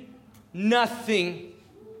need nothing.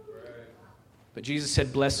 But Jesus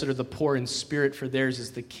said, blessed are the poor in spirit, for theirs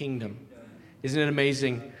is the kingdom. Isn't it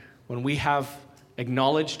amazing? When we have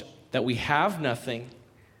acknowledged that we have nothing,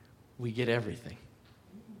 we get everything.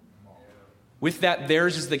 With that,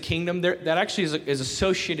 theirs is the kingdom. That actually is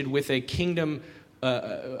associated with a kingdom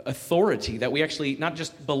authority, that we actually not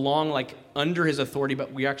just belong like under his authority,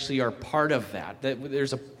 but we actually are part of that. That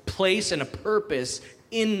there's a place and a purpose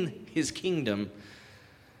in his kingdom.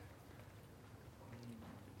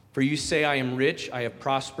 For you say, I am rich, I have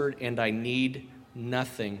prospered, and I need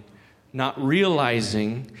nothing, not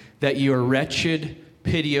realizing that you are wretched,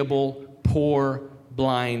 pitiable, poor,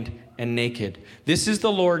 blind, and naked. This is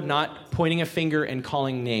the Lord not pointing a finger and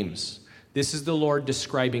calling names. This is the Lord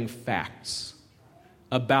describing facts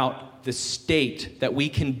about the state that we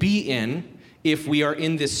can be in if we are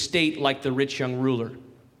in this state like the rich young ruler,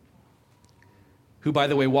 who, by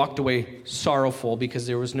the way, walked away sorrowful because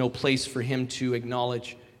there was no place for him to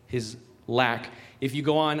acknowledge his lack. If you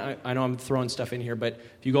go on, I know I'm throwing stuff in here, but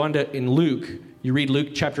if you go on in Luke, you read Luke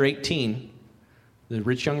chapter 18, the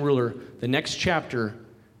rich young ruler, the next chapter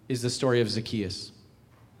is the story of Zacchaeus,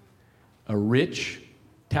 a rich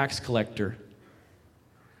tax collector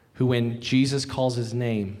who, when Jesus calls his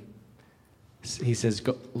name, he says,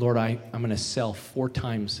 Lord, I'm going to sell 4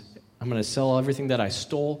 times. I'm going to sell everything that I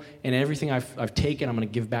stole, and everything I've taken, I'm going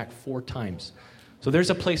to give back 4 times. So there's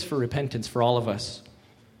a place for repentance for all of us.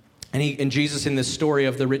 And Jesus, in this story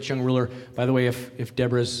of the rich young ruler, by the way, if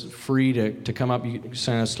Deborah's free to come up, you can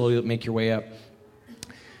kind of slowly make your way up.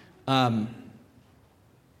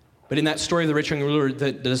 But in that story of the rich young ruler,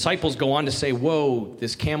 the disciples go on to say, whoa,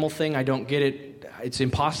 this camel thing, I don't get it. It's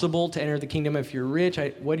impossible to enter the kingdom if you're rich.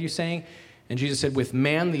 What are you saying? And Jesus said, with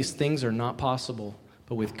man, these things are not possible.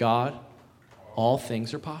 But with God, all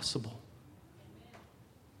things are possible.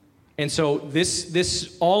 And so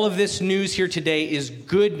all of this news here today is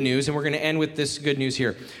good news, and we're going to end with this good news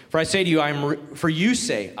here. For I say to you, for you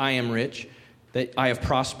say, I am rich, that I have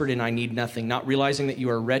prospered and I need nothing, not realizing that you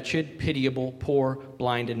are wretched, pitiable, poor,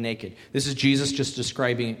 blind, and naked. This is Jesus just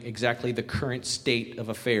describing exactly the current state of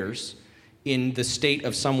affairs in the state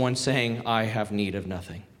of someone saying, I have need of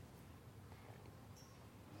nothing.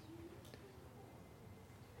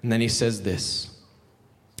 And then he says this,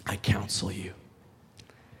 I counsel you.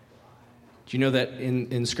 Do you know that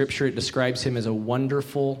in Scripture it describes him as a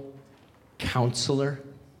wonderful counselor?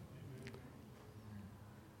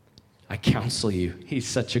 I counsel you. He's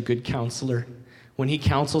such a good counselor. When he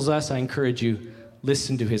counsels us, I encourage you,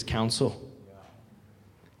 listen to his counsel.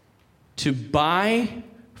 To buy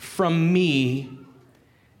from me,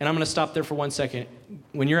 and I'm going to stop there for 1 second.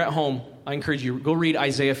 When you're at home, I encourage you, go read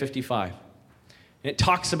Isaiah 55. And it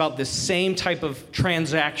talks about this same type of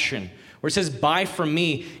transaction where it says, buy from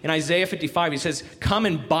me. In Isaiah 55, he says, come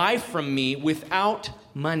and buy from me without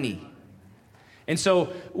money. And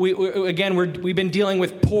so, we've been dealing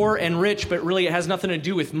with poor and rich, but really it has nothing to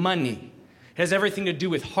do with money. It has everything to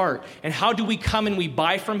do with heart. And how do we come and we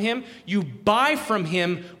buy from him? You buy from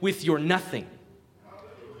him with your nothing.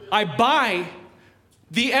 I buy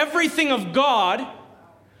the everything of God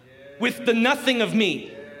with the nothing of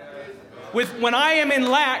me. When I am in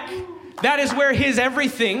lack, that is where his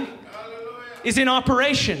everything is in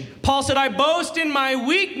operation. Paul said, I boast in my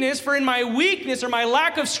weakness, for in my weakness or my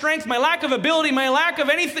lack of strength, my lack of ability, my lack of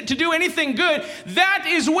anything to do anything good, that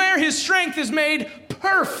is where his strength is made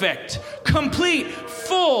perfect, complete,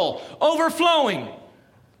 full, overflowing.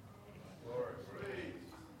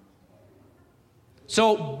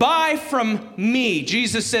 So buy from me.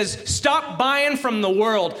 Jesus says, stop buying from the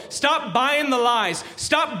world. Stop buying the lies.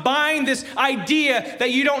 Stop buying this idea that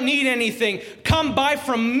you don't need anything. Come buy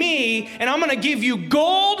from me, and I'm going to give you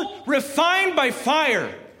gold refined by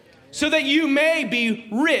fire so that you may be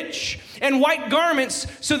rich, and white garments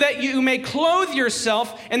so that you may clothe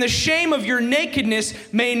yourself, and the shame of your nakedness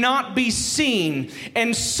may not be seen,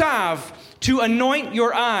 and salve to anoint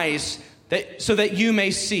your eyes so that you may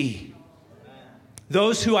see.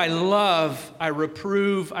 Those who I love, I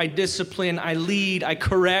reprove, I discipline, I lead, I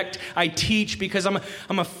correct, I teach, because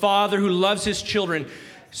I'm a father who loves his children.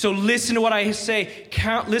 So listen to what I say.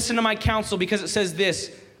 Listen to my counsel, because it says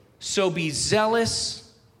this, so be zealous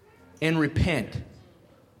and repent.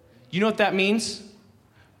 You know what that means?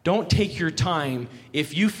 Don't take your time.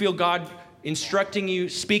 If you feel God instructing you,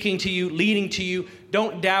 speaking to you, leading to you,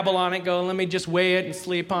 don't dabble on it. Go, let me just weigh it and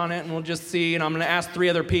sleep on it, and we'll just see. And I'm going to ask 3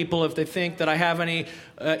 other people if they think that I have any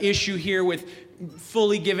issue here with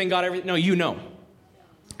fully giving God everything. No, you know.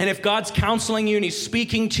 And if God's counseling you and he's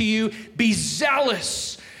speaking to you, be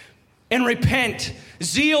zealous and repent.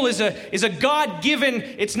 Zeal is a God-given,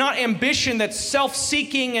 it's not ambition that's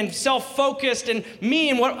self-seeking and self-focused and me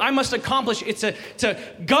and what I must accomplish. It's a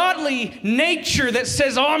godly nature that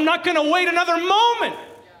says, oh, I'm not going to wait another moment.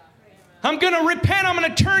 I'm going to repent. I'm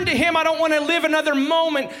going to turn to him. I don't want to live another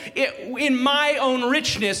moment in my own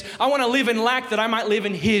richness. I want to live in lack that I might live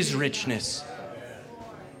in his richness.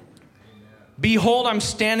 Behold, I'm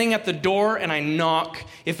standing at the door and I knock.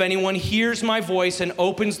 If anyone hears my voice and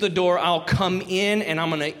opens the door, I'll come in and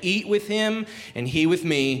I'm going to eat with him and he with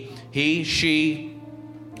me. He, she,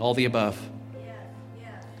 all the above.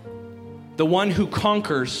 The one who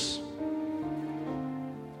conquers,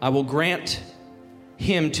 I will grant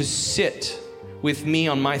him to sit with me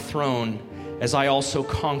on my throne, as I also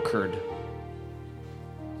conquered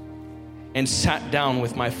and sat down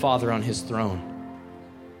with my Father on his throne.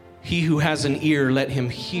 He who has an ear, let him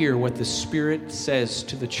hear what the Spirit says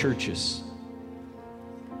to the churches.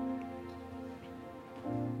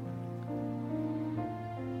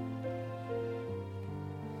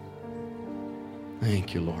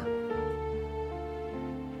 Thank you, Lord.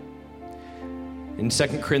 In 2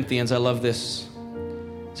 Corinthians, I love this.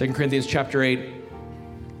 2 Corinthians chapter 8.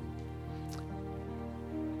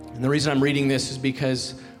 And the reason I'm reading this is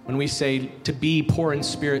because when we say to be poor in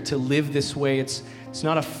spirit, to live this way, it's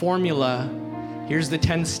not a formula. Here's the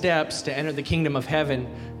 10 steps to enter the kingdom of heaven.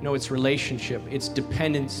 No, it's relationship. It's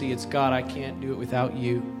dependency. It's God, I can't do it without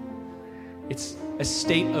you. It's a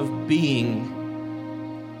state of being,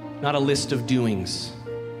 not a list of doings.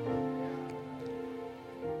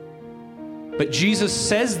 But Jesus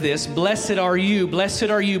says this, blessed are you, blessed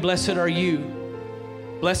are you, blessed are you.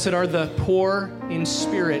 Blessed are the poor in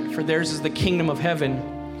spirit, for theirs is the kingdom of heaven.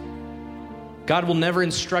 God will never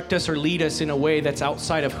instruct us or lead us in a way that's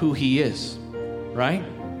outside of who He is, right?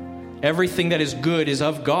 Everything that is good is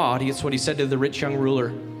of God. That's what He said to the rich young ruler.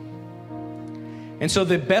 And so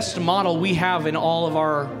the best model we have in all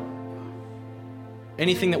of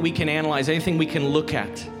anything that we can analyze, anything we can look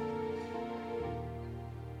at,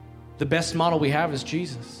 the best model we have is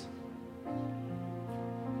Jesus.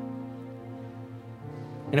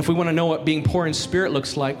 And if we want to know what being poor in spirit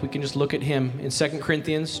looks like, we can just look at Him. In 2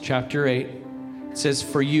 Corinthians chapter 8, it says,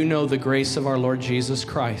 for you know the grace of our Lord Jesus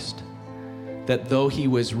Christ, that though He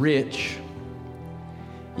was rich,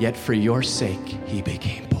 yet for your sake He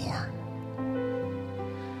became poor.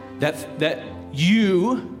 That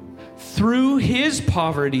you, through His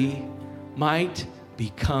poverty, might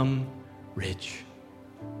become rich.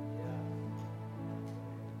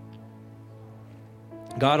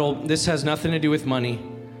 This has nothing to do with money.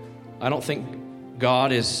 I don't think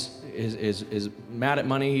God is mad at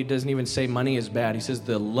money. He doesn't even say money is bad. He says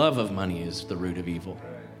the love of money is the root of evil.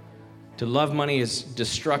 To love money is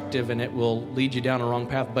destructive and it will lead you down a wrong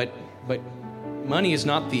path. But money is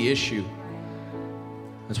not the issue.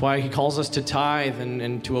 That's why He calls us to tithe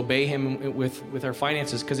and to obey Him with our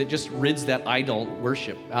finances, because it just rids that idol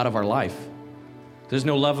worship out of our life. There's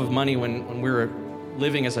no love of money when we're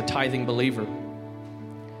living as a tithing believer.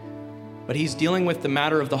 But He's dealing with the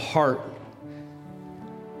matter of the heart.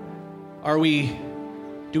 Do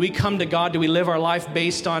we come to God? Do we live our life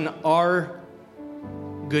based on our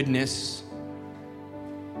goodness?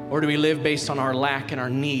 Or do we live based on our lack and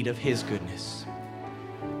our need of His goodness?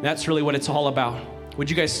 That's really what it's all about. Would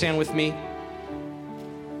you guys stand with me?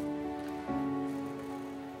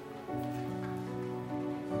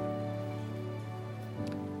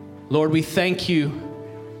 Lord, we thank You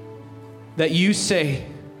that You say,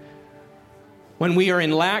 when we are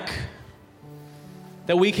in lack,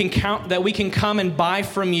 that we can come and buy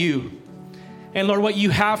from You. And Lord, what You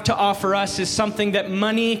have to offer us is something that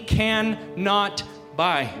money cannot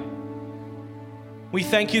buy. We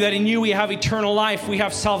thank You that in You we have eternal life, we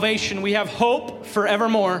have salvation, we have hope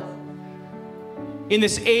forevermore. In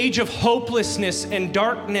this age of hopelessness and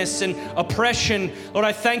darkness and oppression, Lord,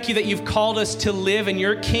 I thank You that You've called us to live in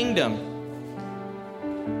Your kingdom.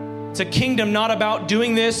 It's a kingdom not about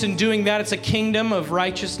doing this and doing that. It's a kingdom of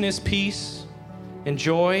righteousness, peace, and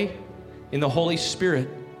joy in the Holy Spirit.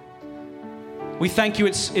 We thank You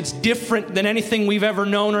it's different than anything we've ever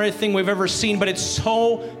known or anything we've ever seen, but it's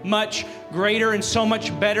so much greater and so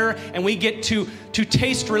much better, and we get to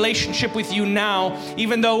taste relationship with You now,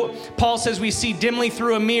 even though Paul says we see dimly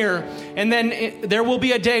through a mirror, and then there will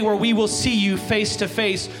be a day where we will see You face to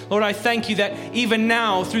face. Lord, I thank You that even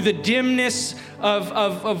now, through the dimness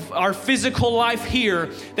of our physical life here,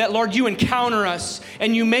 that Lord, You encounter us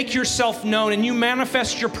and You make Yourself known and You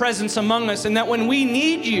manifest Your presence among us, and that when we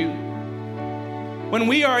need You, when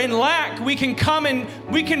we are in lack, we can come and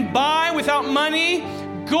we can buy without money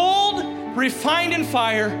gold refined in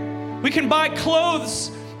fire. We can buy clothes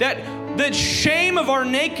that the shame of our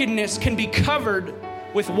nakedness can be covered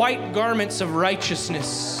with white garments of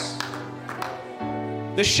righteousness.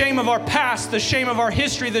 The shame of our past, the shame of our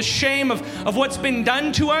history, the shame of what's been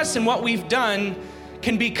done to us and what we've done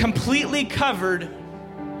can be completely covered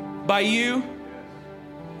by You.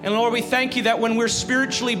 And Lord, we thank You that when we're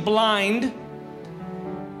spiritually blind,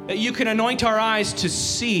 that You can anoint our eyes to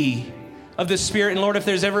see of the Spirit. And Lord, if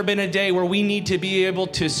there's ever been a day where we need to be able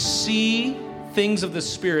to see things of the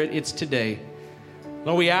Spirit, it's today.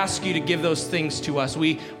 Lord, we ask You to give those things to us.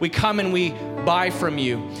 We come and we buy from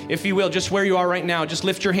You. If you will, just where you are right now, just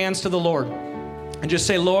lift your hands to the Lord and just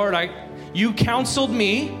say, Lord, You counseled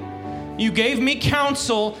me. You gave me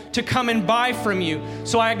counsel to come and buy from You.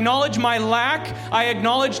 So I acknowledge my lack. I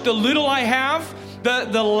acknowledge the little I have,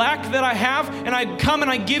 the lack that I have, and I come and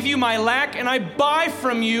I give You my lack, and I buy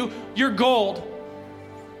from You Your gold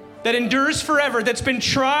that endures forever, that's been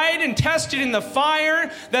tried and tested in the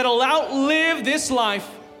fire, that'll outlive this life.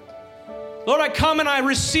 Lord, I come and I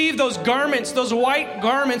receive those garments, those white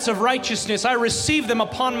garments of righteousness. I receive them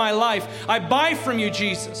upon my life. I buy from You,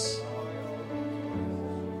 Jesus.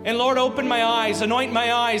 And Lord, open my eyes, anoint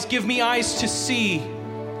my eyes, give me eyes to see.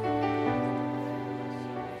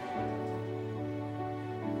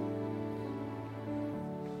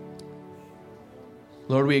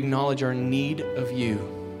 Lord, we acknowledge our need of you.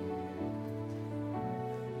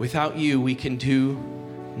 Without you, we can do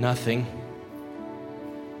nothing.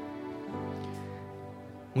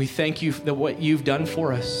 We thank you for what you've done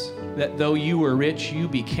for us, that though you were rich, you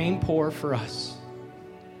became poor for us.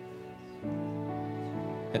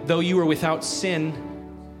 That though you were without sin,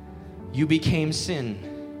 you became sin.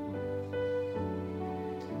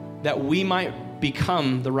 That we might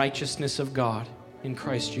become the righteousness of God in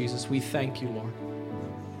Christ Jesus. We thank you, Lord.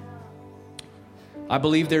 I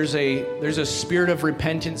believe there's a spirit of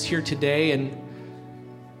repentance here today, and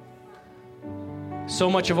so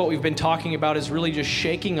much of what we've been talking about is really just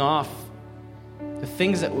shaking off the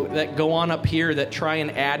things that go on up here that try and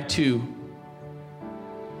add to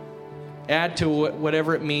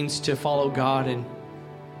whatever it means to follow God, and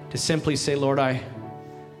to simply say, Lord, I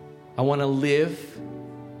want to live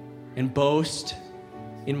and boast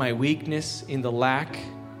in my weakness, in the lack,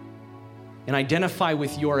 and identify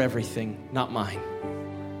with your everything, not mine.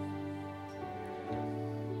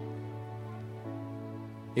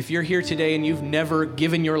 If you're here today and you've never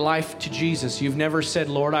given your life to Jesus, you've never said,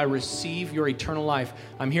 Lord, I receive your eternal life,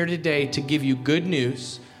 I'm here today to give you good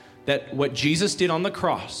news that what Jesus did on the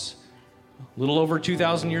cross, a little over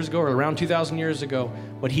 2,000 years ago, or around 2,000 years ago,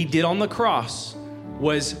 what he did on the cross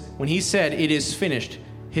was when he said, it is finished.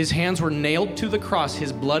 His hands were nailed to the cross,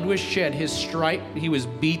 his blood was shed, his stripe, he was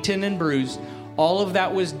beaten and bruised. All of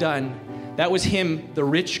that was done. That was him, the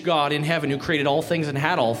rich God in heaven who created all things and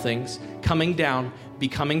had all things, coming down,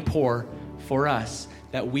 becoming poor for us,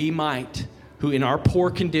 that we might, who in our poor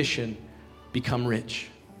condition, become rich.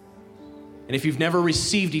 And if you've never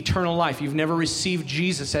received eternal life, you've never received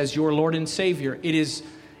Jesus as your Lord and Savior,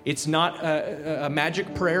 it's not a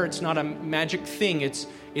magic prayer, it's not a magic thing,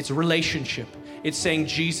 it's relationship. It's saying,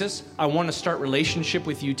 Jesus, I want to start relationship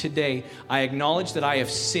with you today. I acknowledge that I have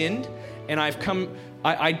sinned, and I've come,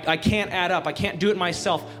 I can't add up, I can't do it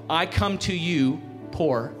myself. I come to you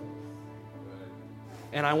poor,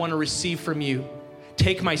 and I want to receive from you.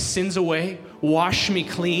 Take my sins away, wash me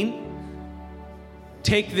clean,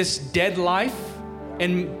 take this dead life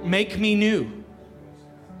and make me new.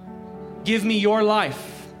 Give me your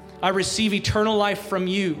life. I receive eternal life from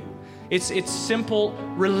you. It's simple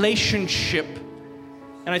relationship.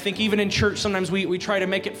 And I think even in church, sometimes we try to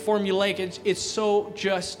make it formulaic. It's so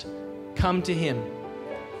just come to him.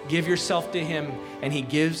 Give yourself to him, and he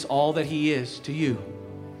gives all that he is to you.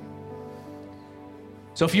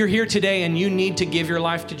 So if you're here today and you need to give your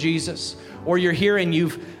life to Jesus, or you're here and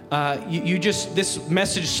this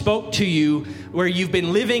message spoke to you where you've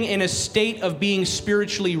been living in a state of being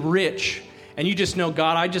spiritually rich, and you just know,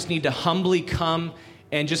 God, I just need to humbly come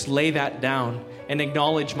and just lay that down and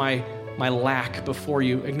acknowledge my lack before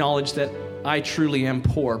you, acknowledge that I truly am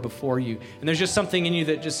poor before you. And there's just something in you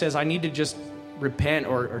that just says, I need to just repent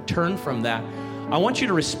or turn from that. I want you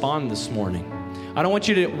to respond this morning. I don't want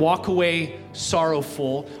you to walk away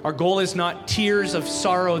sorrowful. Our goal is not tears of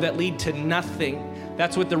sorrow that lead to nothing.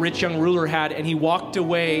 That's what the rich young ruler had, and he walked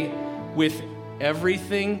away with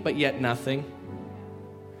everything but yet nothing.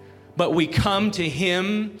 But we come to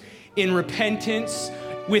him in repentance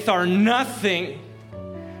with our nothing,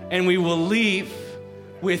 and we will leave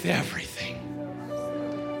with everything.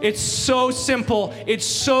 It's so simple. It's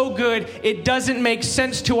so good. It doesn't make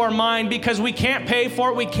sense to our mind because we can't pay for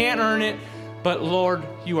it. We can't earn it. But Lord,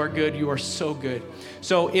 you are good. You are so good.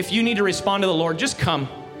 So if you need to respond to the Lord, just come.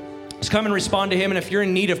 Just come and respond to him. And if you're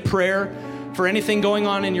in need of prayer for anything going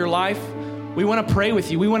on in your life, we want to pray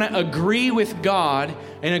with you. We want to agree with God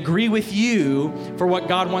and agree with you for what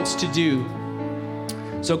God wants to do.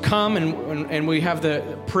 So come, and we have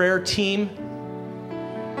the prayer team.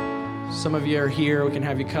 Some of you are here. We can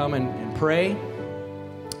have you come and pray.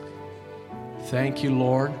 Thank you,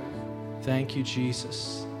 Lord. Thank you,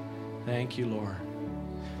 Jesus. Thank you, Lord.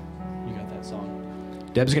 You got that song.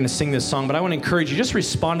 Deb's going to sing this song, but I want to encourage you, just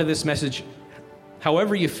respond to this message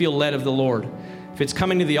however you feel led of the Lord. If it's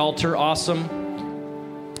coming to the altar,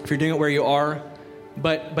 awesome. If you're doing it where you are,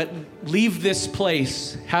 but leave this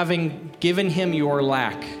place having given him your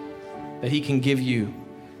lack, that he can give you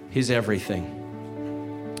his everything.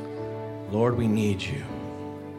 Lord, we need you.